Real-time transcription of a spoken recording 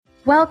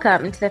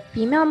Welcome to the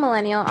Female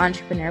Millennial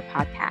Entrepreneur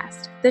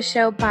Podcast, the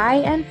show by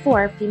and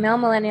for female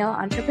millennial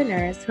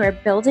entrepreneurs who are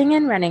building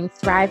and running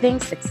thriving,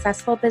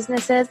 successful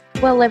businesses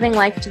while living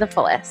life to the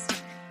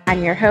fullest.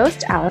 I'm your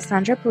host,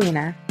 Alessandra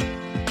Polina.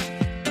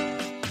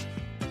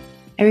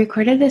 I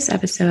recorded this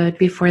episode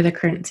before the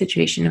current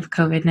situation of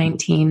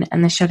COVID-19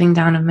 and the shutting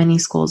down of many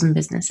schools and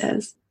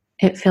businesses.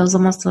 It feels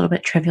almost a little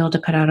bit trivial to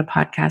put out a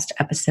podcast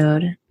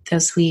episode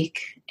this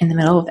week in the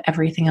middle of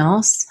everything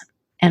else.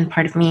 And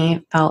part of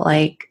me felt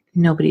like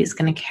nobody's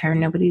going to care.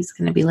 Nobody's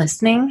going to be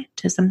listening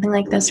to something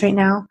like this right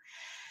now.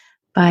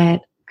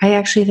 But I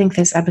actually think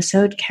this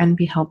episode can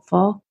be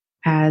helpful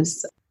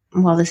as,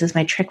 well, this is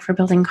my trick for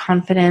building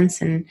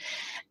confidence and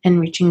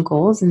reaching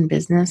goals in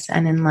business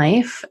and in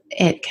life.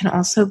 It can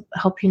also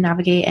help you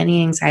navigate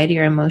any anxiety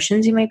or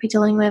emotions you might be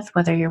dealing with,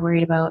 whether you're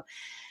worried about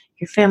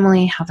your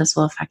family, how this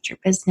will affect your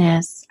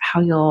business, how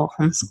you'll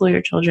homeschool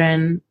your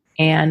children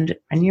and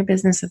run your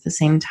business at the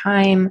same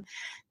time,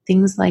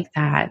 things like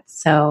that.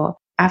 So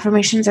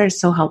affirmations are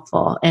so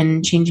helpful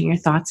in changing your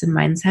thoughts and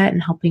mindset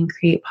and helping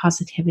create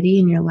positivity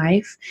in your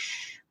life,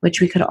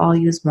 which we could all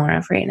use more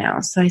of right now.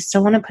 So I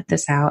still want to put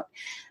this out,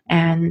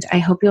 and I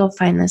hope you'll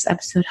find this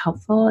episode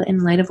helpful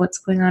in light of what's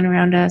going on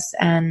around us.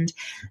 And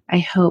I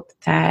hope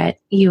that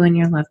you and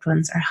your loved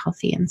ones are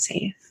healthy and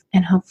safe.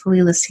 And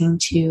hopefully listening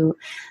to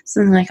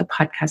something like a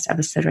podcast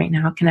episode right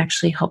now can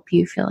actually help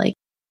you feel like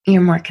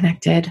you're more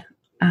connected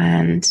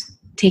and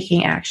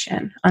taking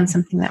action on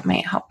something that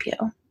might help you.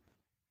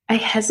 I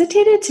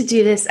hesitated to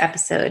do this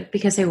episode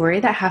because I worry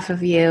that half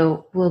of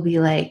you will be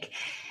like,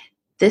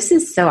 this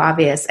is so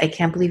obvious. I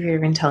can't believe you're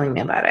even telling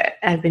me about it.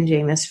 I've been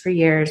doing this for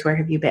years. Where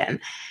have you been?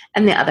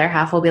 And the other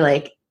half will be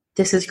like,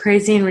 this is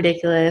crazy and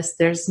ridiculous.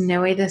 There's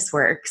no way this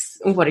works.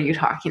 What are you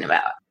talking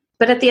about?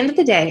 But at the end of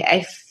the day,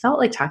 I felt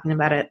like talking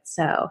about it.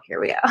 So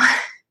here we go.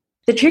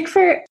 The trick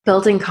for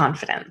building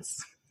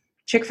confidence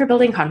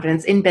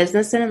in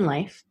business and in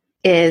life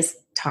is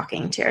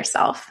talking to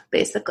yourself,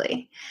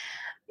 basically.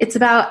 It's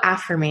about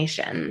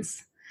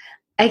affirmations.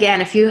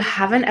 Again, if you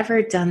haven't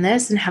ever done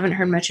this and haven't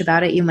heard much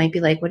about it, you might be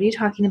like, what are you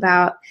talking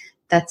about?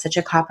 That's such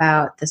a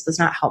cop-out. This was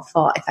not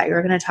helpful. I thought you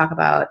were going to talk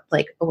about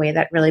like a way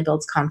that really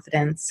builds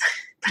confidence.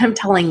 But I'm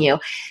telling you,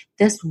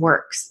 this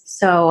works.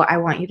 So I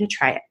want you to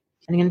try it.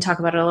 I'm going to talk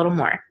about it a little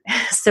more.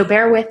 So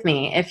bear with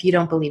me if you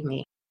don't believe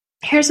me.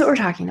 Here's what we're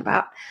talking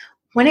about.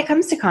 When it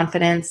comes to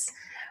confidence,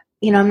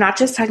 I'm not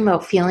just talking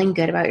about feeling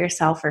good about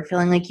yourself or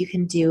feeling like you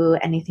can do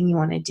anything you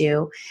want to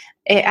do.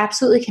 It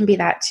absolutely can be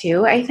that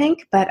too, I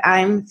think, but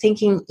I'm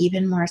thinking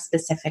even more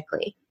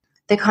specifically.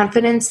 The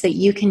confidence that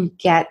you can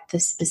get the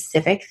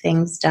specific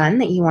things done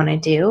that you want to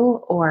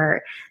do,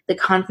 or the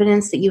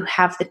confidence that you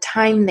have the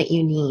time that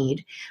you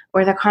need,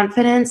 or the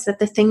confidence that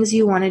the things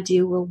you want to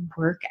do will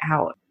work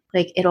out.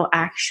 Like it'll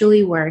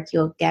actually work.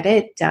 You'll get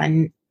it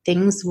done.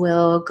 Things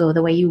will go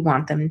the way you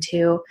want them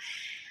to.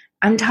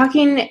 I'm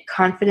talking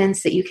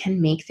confidence that you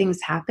can make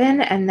things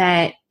happen and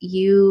that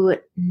you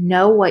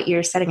know what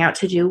you're setting out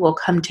to do will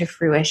come to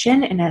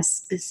fruition in a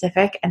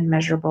specific and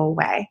measurable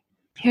way.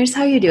 Here's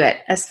how you do it,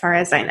 as far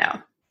as I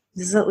know.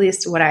 This is at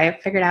least what I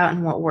have figured out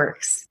and what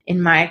works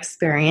in my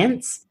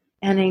experience.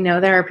 And I know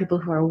there are people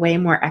who are way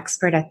more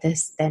expert at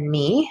this than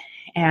me.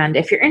 And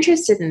if you're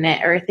interested in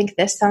it, or think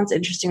this sounds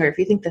interesting, or if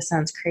you think this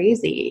sounds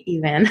crazy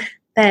even,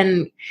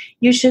 then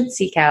you should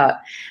seek out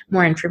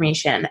more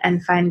information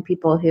and find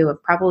people who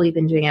have probably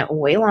been doing it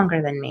way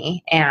longer than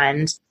me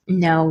and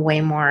know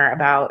way more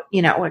about,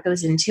 what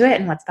goes into it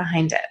and what's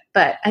behind it.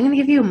 But I'm going to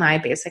give you my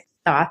basic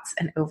thoughts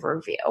and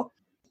overview.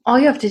 All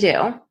you have to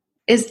do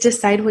is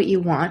decide what you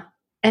want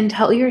and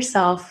tell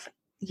yourself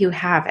you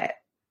have it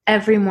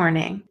every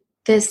morning.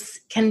 This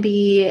can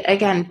be,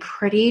 again,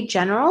 pretty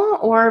general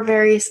or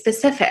very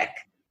specific.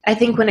 I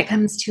think when it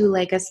comes to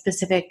like a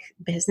specific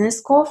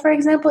business goal, for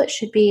example, it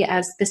should be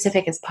as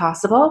specific as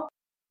possible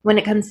when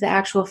it comes to the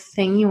actual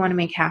thing you want to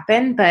make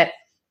happen. But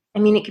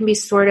it can be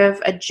sort of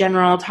a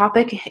general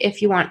topic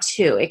if you want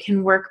to. It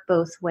can work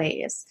both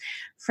ways.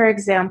 For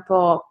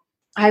example,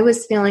 I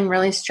was feeling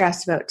really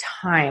stressed about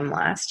time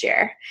last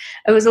year.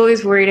 I was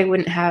always worried I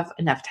wouldn't have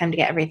enough time to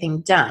get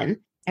everything done.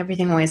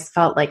 Everything always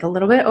felt like a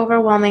little bit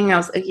overwhelming. I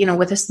was,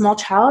 with a small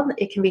child,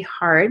 it can be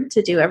hard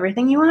to do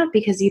everything you want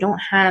because you don't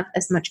have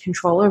as much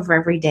control over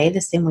every day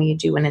the same way you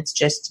do when it's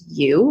just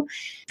you.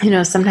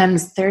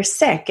 Sometimes they're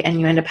sick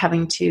and you end up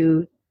having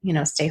to,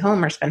 stay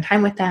home or spend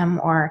time with them,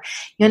 or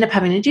you end up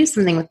having to do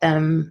something with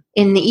them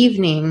in the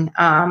evening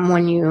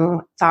when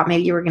you thought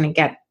maybe you were going to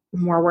get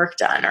more work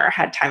done or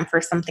had time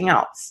for something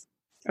else.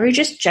 Or you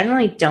just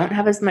generally don't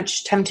have as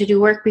much time to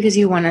do work because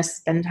you want to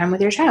spend time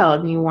with your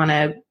child and you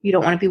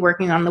don't want to be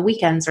working on the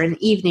weekends or in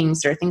the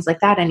evenings or things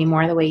like that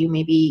anymore the way you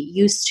may be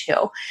used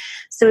to.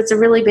 So it's a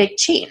really big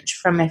change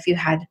from if you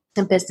had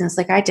a business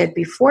like I did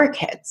before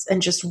kids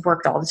and just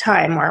worked all the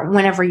time or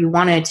whenever you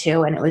wanted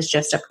to and it was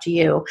just up to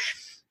you.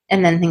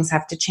 And then things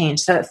have to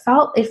change. So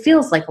it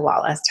feels like a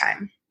lot less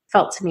time.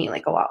 Felt to me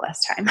like a lot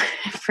less time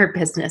for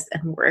business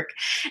and work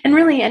and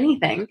really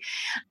anything,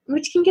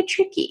 which can get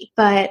tricky.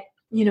 But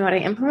you know what I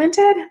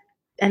implemented?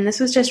 and this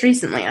was just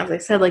recently, as I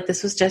said, like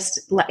this was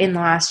just in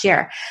the last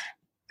year.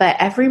 But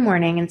every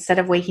morning, instead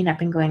of waking up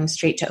and going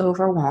straight to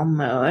overwhelm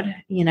mode,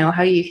 you know,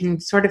 how you can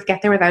sort of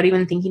get there without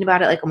even thinking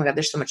about it, like, oh my God,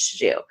 there's so much to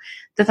do.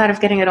 The thought of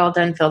getting it all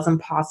done feels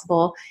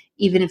impossible,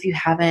 even if you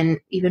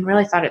haven't even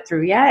really thought it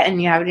through yet.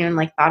 And you haven't even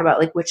like thought about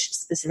like which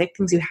specific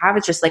things you have.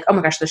 It's just like, oh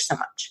my gosh, there's so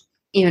much.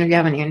 Even if you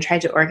haven't even tried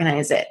to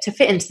organize it to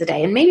fit into the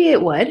day. And maybe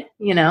it would,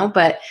 you know,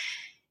 but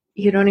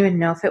you don't even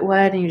know if it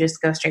would. And you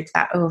just go straight to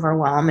that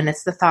overwhelm. And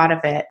it's the thought of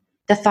it.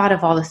 The thought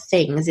of all the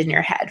things in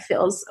your head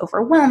feels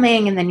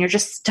overwhelming, and then you're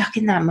just stuck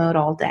in that mode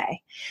all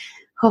day.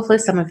 Hopefully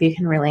some of you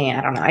can relate.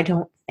 I don't know. I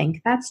don't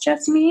think that's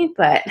just me,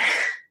 but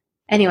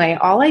anyway,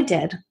 all I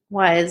did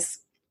was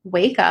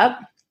wake up.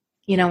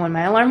 You know, when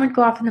my alarm would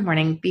go off in the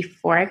morning,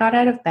 before I got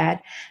out of bed,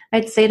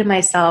 I'd say to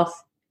myself,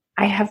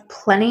 I have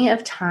plenty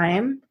of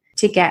time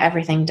to get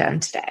everything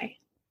done today.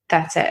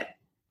 That's it.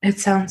 It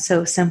sounds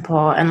so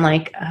simple and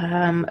like,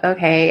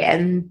 okay,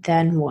 and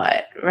then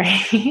what,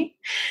 right?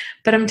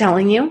 But I'm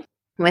telling you,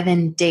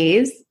 within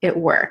days, it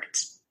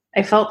worked.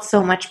 I felt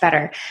so much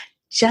better.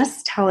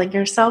 Just telling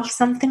yourself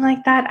something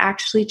like that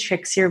actually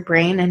tricks your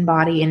brain and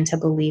body into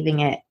believing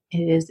it.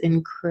 It is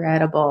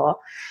incredible.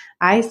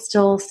 I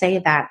still say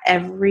that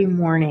every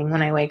morning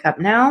when I wake up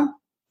now,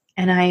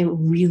 and I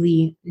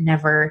really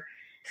never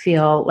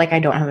feel like I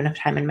don't have enough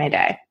time in my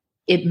day.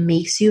 It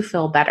makes you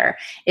feel better.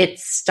 It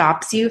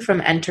stops you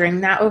from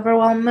entering that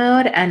overwhelm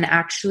mode and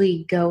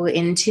actually go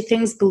into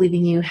things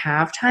believing you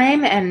have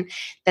time and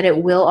that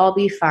it will all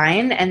be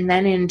fine. And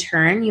then in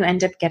turn, you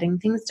end up getting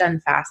things done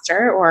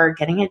faster or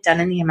getting it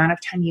done in the amount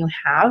of time you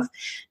have,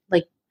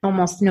 like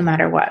almost no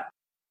matter what.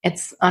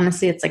 It's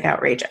honestly, it's like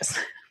outrageous.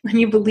 When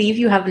you believe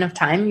you have enough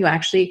time, you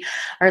actually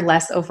are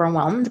less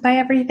overwhelmed by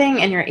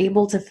everything and you're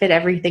able to fit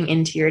everything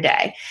into your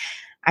day.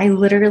 I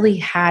literally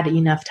had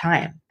enough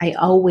time. I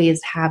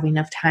always have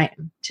enough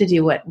time to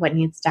do what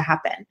needs to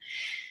happen.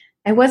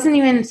 I wasn't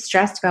even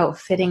stressed about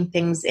fitting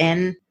things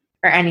in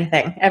or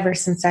anything ever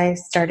since I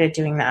started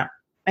doing that.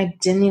 I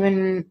didn't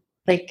even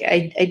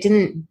I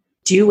didn't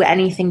do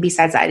anything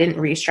besides that. I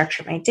didn't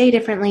restructure my day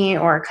differently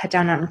or cut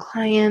down on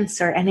clients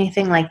or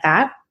anything like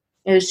that.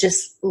 It was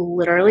just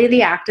literally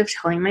the act of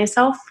telling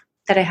myself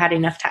that I had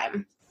enough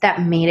time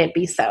that made it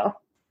be so.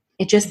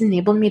 It just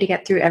enabled me to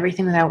get through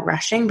everything without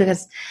rushing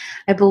because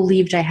I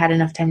believed I had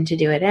enough time to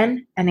do it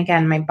in. And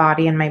again, my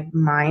body and my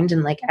mind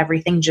and like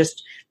everything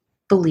just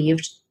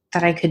believed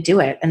that I could do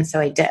it. And so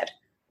I did.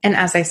 And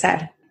as I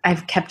said,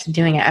 I've kept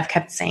doing it. I've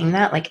kept saying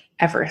that like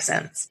ever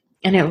since.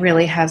 And it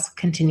really has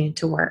continued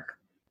to work.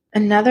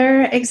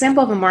 Another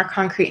example of a more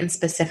concrete and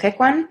specific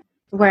one,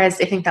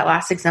 whereas I think that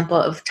last example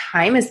of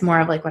time is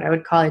more of like what I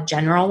would call a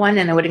general one.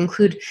 And it would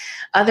include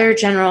other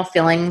general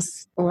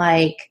feelings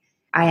like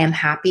I am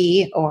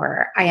happy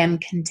or I am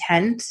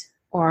content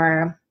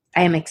or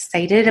I am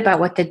excited about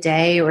what the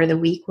day or the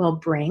week will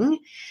bring,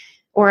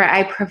 or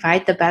I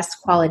provide the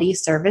best quality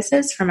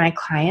services for my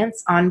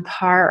clients on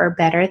par or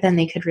better than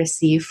they could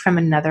receive from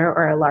another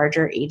or a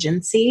larger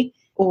agency,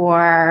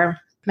 or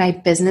my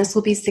business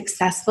will be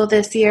successful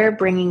this year,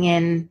 bringing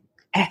in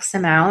X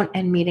amount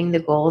and meeting the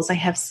goals I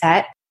have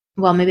set.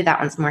 Well, maybe that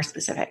one's more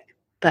specific,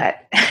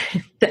 but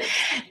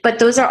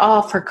those are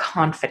all for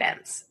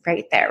confidence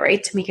right there,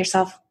 right? To make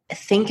yourself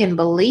think and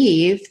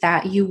believe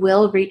that you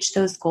will reach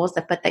those goals,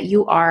 but that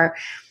you are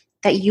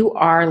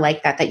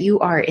like that you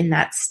are in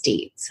that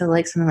state. So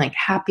like something like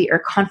happy or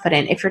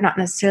confident, if you're not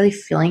necessarily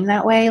feeling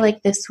that way,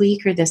 like this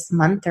week or this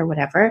month or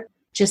whatever,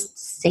 just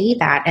say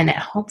that. And it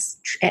helps.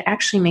 It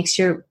actually makes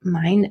your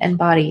mind and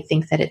body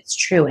think that it's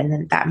true. And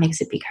then that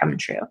makes it become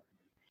true.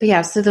 But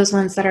yeah, so those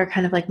ones that are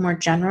kind of like more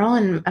general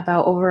and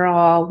about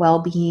overall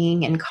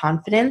well-being and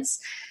confidence,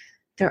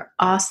 they're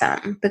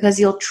awesome because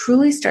you'll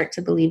truly start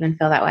to believe and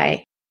feel that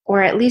way.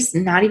 Or at least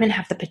not even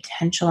have the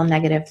potential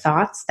negative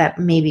thoughts that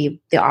may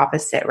be the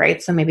opposite, right?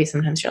 So maybe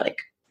sometimes you're like,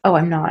 oh,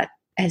 I'm not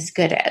as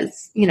good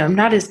as, I'm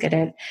not as good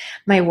at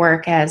my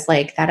work as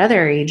like that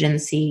other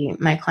agency.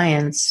 My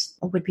clients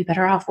would be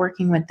better off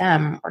working with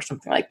them or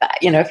something like that.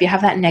 If you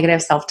have that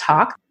negative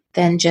self-talk,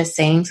 then just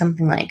saying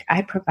something like,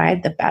 I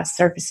provide the best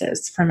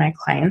services for my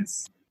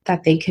clients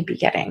that they could be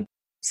getting.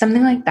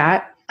 Something like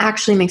that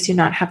actually makes you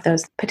not have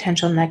those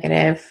potential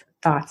negative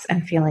thoughts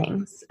and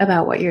feelings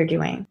about what you're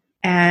doing.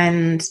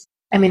 And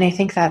I mean, I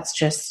think that's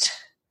just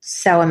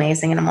so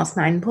amazing and almost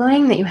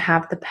mind-blowing that you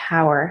have the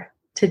power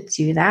to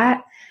do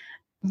that.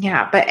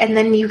 Yeah, and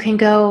then you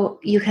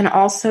can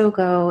also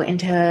go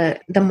into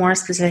the more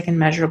specific and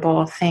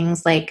measurable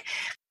things. Like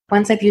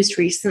ones I've used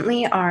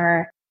recently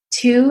are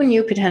 2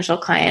 new potential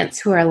clients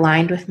who are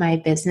aligned with my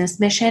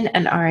business mission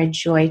and are a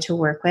joy to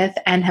work with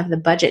and have the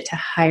budget to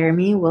hire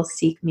me will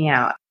seek me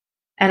out.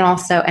 And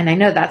also, and I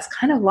know that's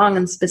kind of long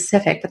and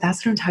specific, but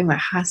that's what I'm talking about.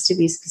 It has to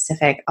be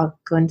specific. I'll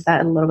go into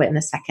that a little bit in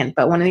a second.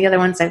 But one of the other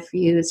ones I've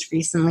used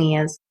recently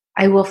is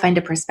I will find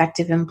a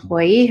prospective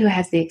employee who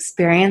has the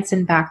experience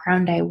and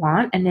background I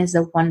want and is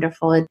a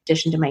wonderful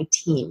addition to my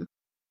team.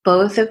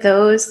 Both of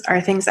those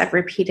are things I've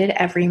repeated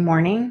every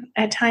morning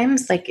at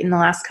times, like in the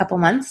last couple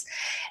months,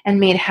 and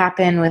made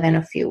happen within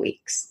a few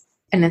weeks.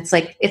 And it's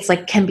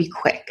like can be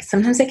quick.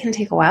 Sometimes it can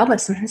take a while, but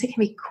sometimes it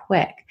can be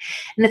quick.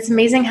 And it's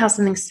amazing how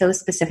something so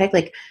specific,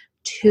 like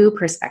to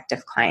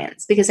prospective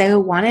clients, because I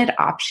wanted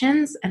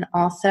options. And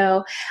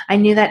also I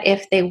knew that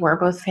if they were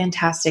both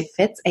fantastic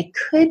fits, I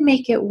could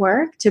make it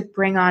work to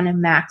bring on a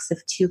max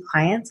of 2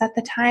 clients at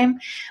the time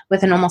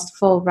with an almost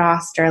full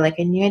roster. Like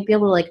I knew I'd be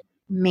able to like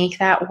make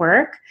that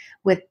work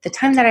with the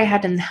time that I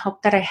had and the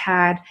help that I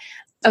had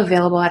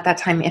available at that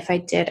time if I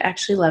did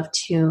actually love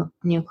 2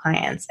 new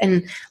clients.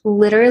 And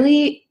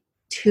literally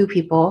 2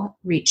 people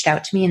reached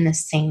out to me in the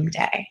same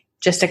day,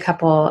 just a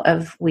couple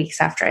of weeks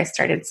after I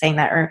started saying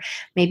that, or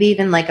maybe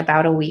even like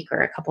about a week or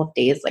a couple of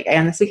days. Like I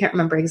honestly can't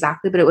remember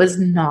exactly, but it was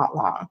not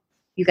long.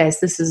 You guys,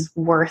 this is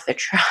worth a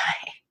try.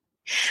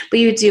 But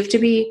you do have to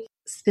be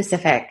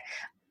specific.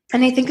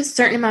 And I think a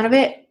certain amount of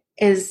it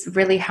is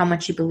really how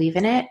much you believe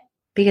in it,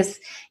 because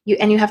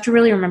you have to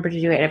really remember to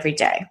do it every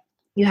day.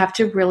 You have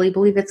to really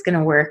believe it's going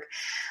to work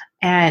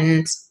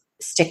and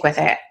stick with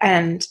it.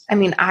 And I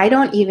mean, I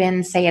don't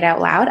even say it out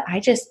loud. I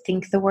just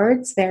think the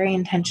words very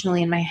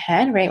intentionally in my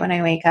head right when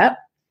I wake up.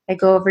 I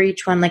go over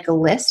each one like a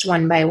list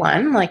one by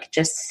one, like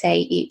just say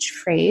each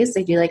phrase.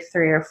 I do like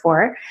 3 or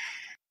 4.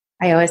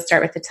 I always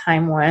start with the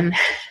time one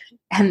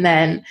and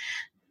then,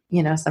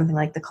 something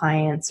like the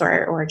clients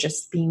or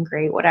just being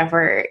great,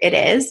 whatever it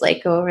is,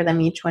 like go over them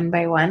each one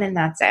by one, and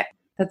that's it.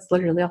 That's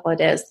literally all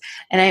it is.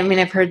 And I mean,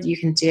 I've heard you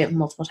can do it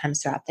multiple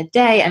times throughout the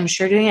day. I'm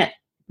sure doing it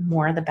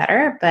more the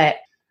better, but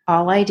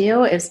all I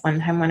do is one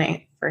time when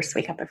I first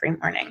wake up every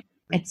morning.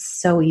 It's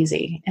so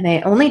easy. And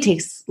it only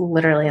takes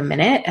literally a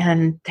minute,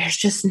 and there's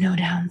just no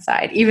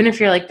downside. Even if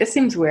you're like, this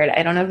seems weird,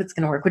 I don't know if it's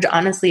going to work, which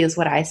honestly is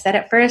what I said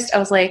at first. I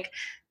was like,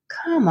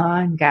 come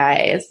on,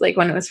 guys. Like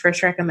when it was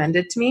first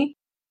recommended to me,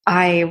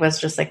 I was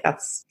just like,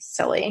 that's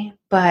silly.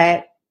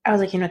 But I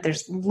was like,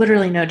 there's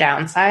literally no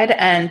downside.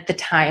 And the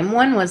time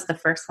one was the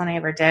first one I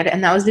ever did.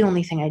 And that was the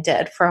only thing I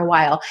did for a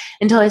while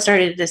until I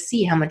started to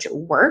see how much it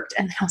worked.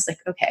 And I was like,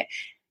 okay,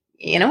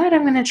 you know what?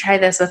 I'm going to try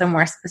this with a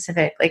more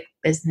specific like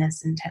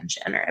business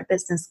intention or a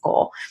business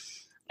goal.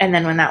 And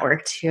then when that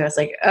worked too, I was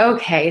like,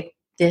 okay,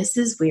 this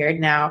is weird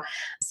now.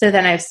 So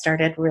then I've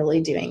started really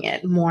doing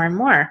it more and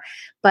more,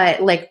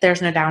 but like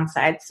there's no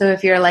downside. So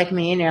if you're like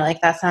me and you're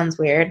like, that sounds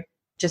weird,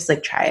 just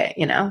like try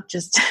it,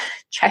 just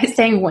try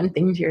saying one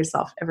thing to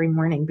yourself every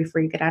morning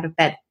before you get out of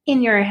bed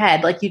in your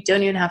head. Like you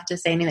don't even have to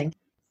say anything.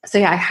 So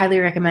yeah, I highly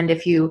recommend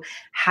if you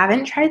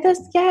haven't tried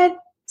this yet,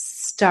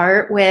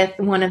 start with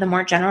one of the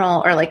more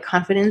general or like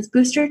confidence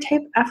booster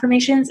type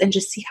affirmations and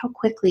just see how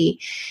quickly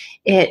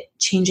it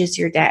changes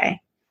your day.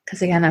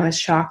 Because again, I was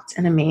shocked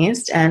and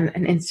amazed and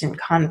an instant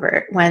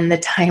convert when the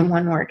time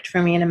one worked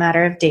for me in a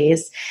matter of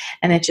days.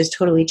 And it just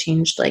totally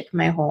changed like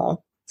my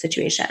whole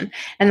situation.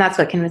 And that's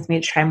what convinced me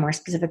to try more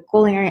specific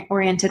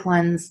goal-oriented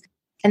ones.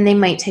 And they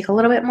might take a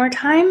little bit more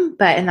time,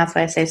 and that's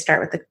why I say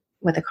start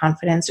with the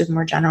confidence with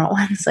more general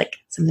ones, like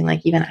something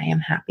like even I am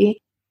happy,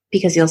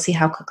 because you'll see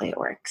how quickly it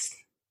works.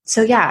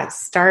 So yeah,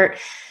 start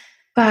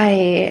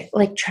by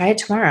like try it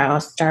tomorrow.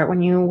 Start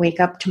when you wake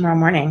up tomorrow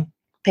morning.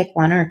 Pick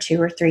 1 or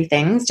 2 or 3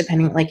 things,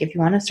 depending, like if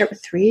you want to start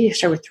with 3, you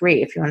start with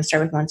 3. If you want to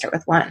start with 1, start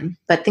with 1.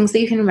 But things that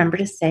you can remember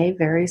to say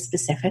very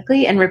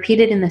specifically and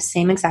repeat it in the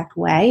same exact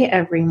way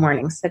every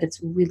morning so that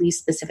it's really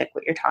specific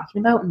what you're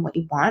talking about and what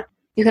you want.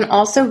 You can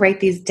also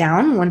write these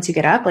down once you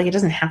get up. Like it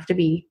doesn't have to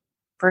be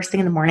first thing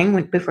in the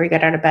morning before you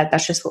get out of bed.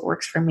 That's just what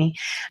works for me.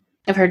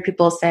 I've heard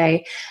people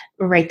say,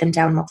 write them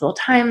down multiple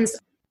times,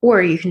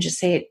 or you can just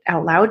say it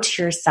out loud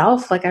to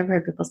yourself. Like I've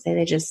heard people say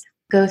they just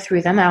go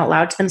through them out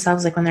loud to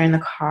themselves, like when they're in the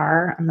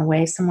car on the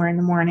way somewhere in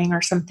the morning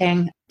or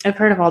something. I've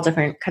heard of all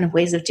different kind of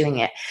ways of doing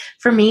it.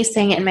 For me,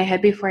 saying it in my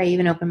head before I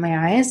even open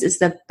my eyes is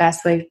the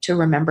best way to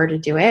remember to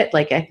do it.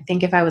 Like I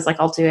think if I was like,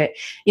 I'll do it,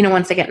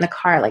 once I get in the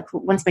car, like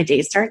once my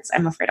day starts,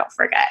 I'm afraid I'll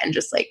forget and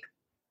just like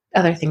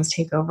other things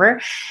take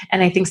over.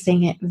 And I think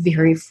saying it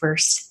very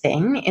first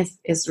thing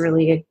is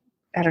really,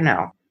 I don't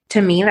know.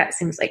 To me, that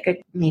seems like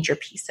a major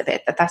piece of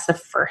it, that's the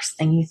first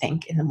thing you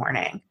think in the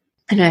morning.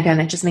 And again,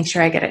 it just makes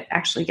sure I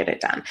actually get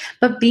it done.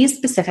 But be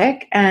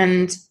specific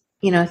and,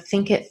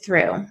 think it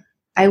through.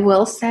 I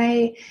will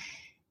say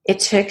it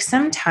took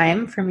some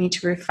time for me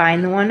to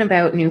refine the one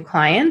about new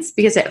clients,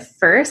 because at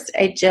first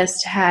I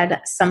just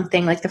had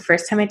something like the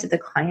first time I did the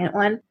client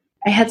one,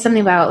 I had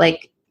something about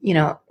like,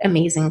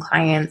 amazing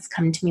clients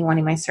come to me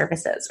wanting my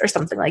services or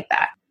something like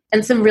that.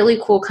 And some really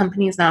cool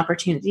companies and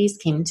opportunities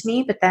came to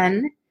me, but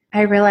then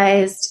I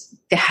realized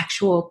the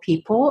actual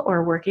people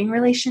or working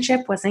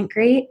relationship wasn't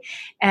great.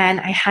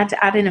 And I had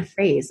to add in a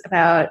phrase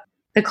about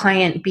the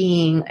client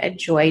being a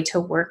joy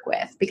to work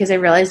with, because I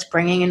realized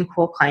bringing in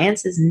cool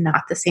clients is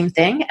not the same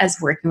thing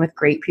as working with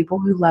great people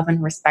who love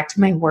and respect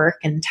my work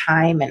and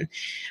time and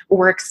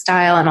work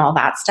style and all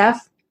that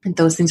stuff. And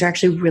those things are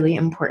actually really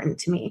important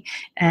to me.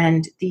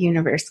 And the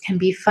universe can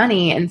be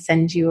funny and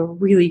send you a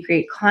really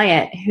great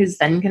client who's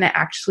then going to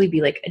actually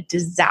be like a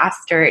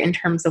disaster in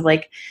terms of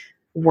like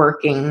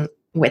working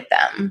with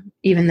them,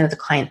 even though the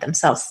client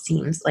themselves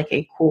seems like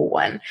a cool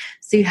one.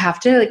 So you have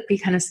to like be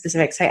kind of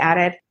specific. So I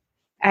added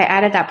I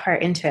added that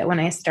part into it when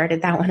I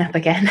started that one up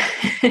again.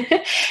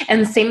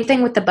 And same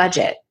thing with the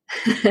budget.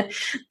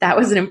 That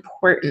was an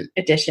important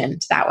addition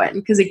to that one.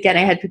 Because again,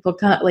 I had people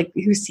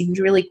who seemed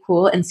really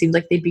cool and seemed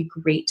like they'd be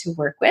great to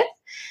work with.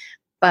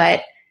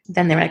 But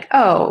then they were like,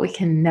 oh, we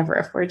can never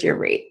afford your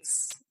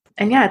rates.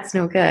 And yeah, it's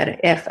no good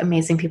if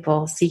amazing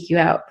people seek you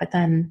out, but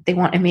then they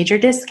want a major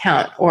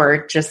discount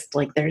or just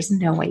like there's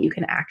no way you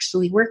can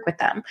actually work with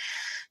them.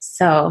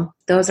 So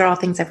those are all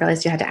things I've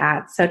realized you had to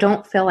add. So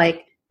don't feel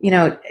like,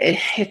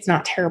 it's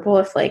not terrible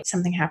if like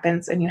something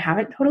happens and you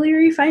haven't totally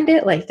refined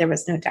it. Like there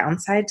was no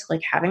downside to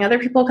like having other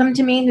people come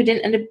to me who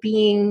didn't end up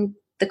being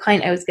the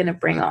client I was going to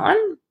bring on.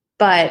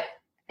 But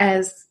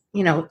as,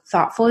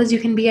 thoughtful as you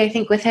can be, I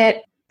think with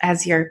it,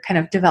 as you're kind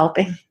of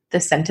developing the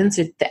sentence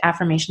or the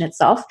affirmation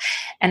itself,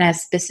 and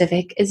as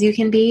specific as you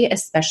can be,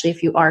 especially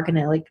if you are going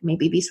to like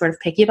maybe be sort of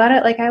picky about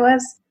it like I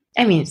was.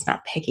 I mean, it's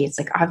not picky. It's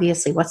like,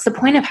 obviously, what's the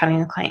point of having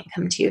a client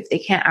come to you if they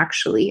can't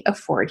actually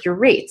afford your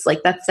rates?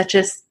 Like that's such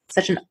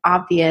an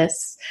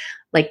obvious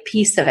like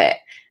piece of it.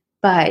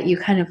 But you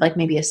kind of like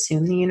maybe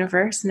assume the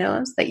universe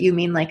knows that you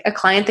mean like a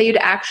client that you'd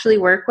actually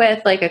work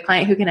with, like a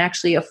client who can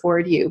actually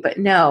afford you. But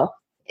no,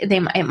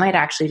 it might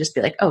actually just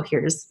be like, oh,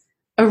 here's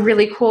a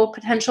really cool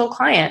potential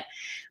client.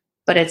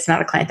 But it's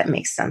not a client that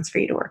makes sense for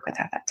you to work with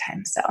at that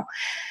time. So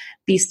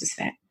be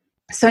specific.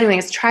 So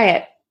anyways, try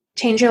it.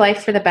 Change your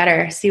life for the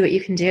better. See what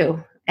you can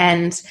do.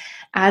 And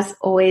as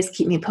always,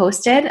 keep me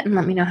posted and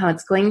let me know how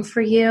it's going for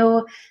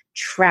you.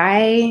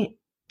 Try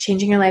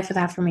changing your life with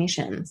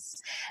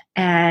affirmations.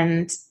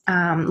 And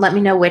let me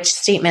know which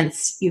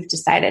statements you've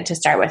decided to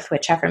start with,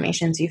 which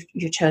affirmations you've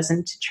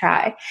chosen to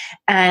try.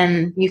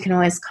 And you can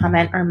always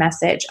comment or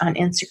message on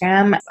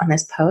Instagram on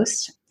this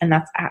post. And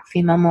that's at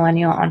Female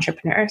Millennial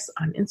Entrepreneurs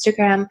on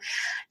Instagram.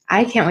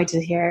 I can't wait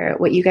to hear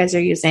what you guys are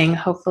using.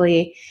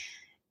 Hopefully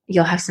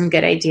you'll have some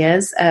good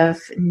ideas of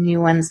new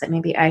ones that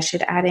maybe I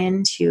should add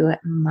into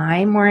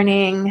my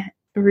morning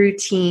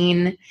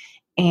routine.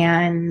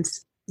 And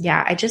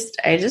yeah, I just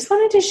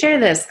wanted to share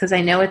this because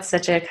I know it's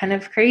such a kind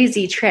of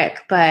crazy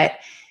trick, but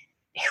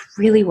it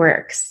really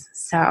works.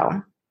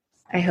 So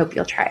I hope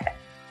you'll try it.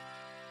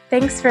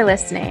 Thanks for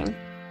listening.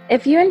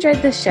 If you enjoyed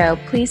this show,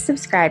 please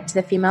subscribe to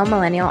the Female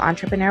Millennial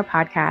Entrepreneur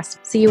Podcast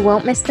so you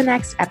won't miss the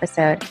next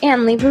episode,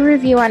 and leave a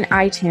review on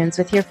iTunes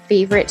with your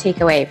favorite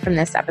takeaway from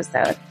this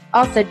episode.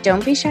 Also,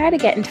 don't be shy to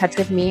get in touch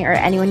with me or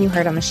anyone you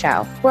heard on the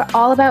show. We're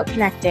all about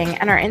connecting,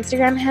 and our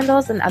Instagram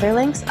handles and other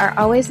links are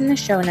always in the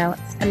show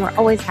notes, and we're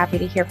always happy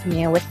to hear from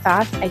you with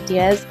thoughts,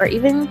 ideas, or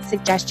even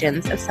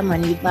suggestions of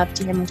someone you'd love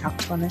to hear me talk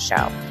to on the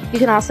show. You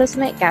can also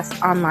submit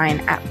guests online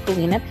at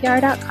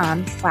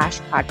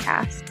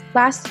paulinapr.com/podcast.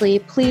 Lastly,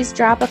 please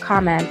drop a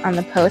comment on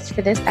the post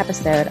for this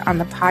episode on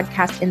the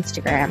podcast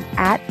Instagram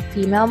at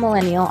Female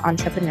Millennial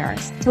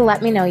Entrepreneurs to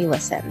let me know you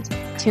listened.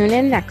 Tune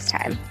in next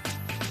time.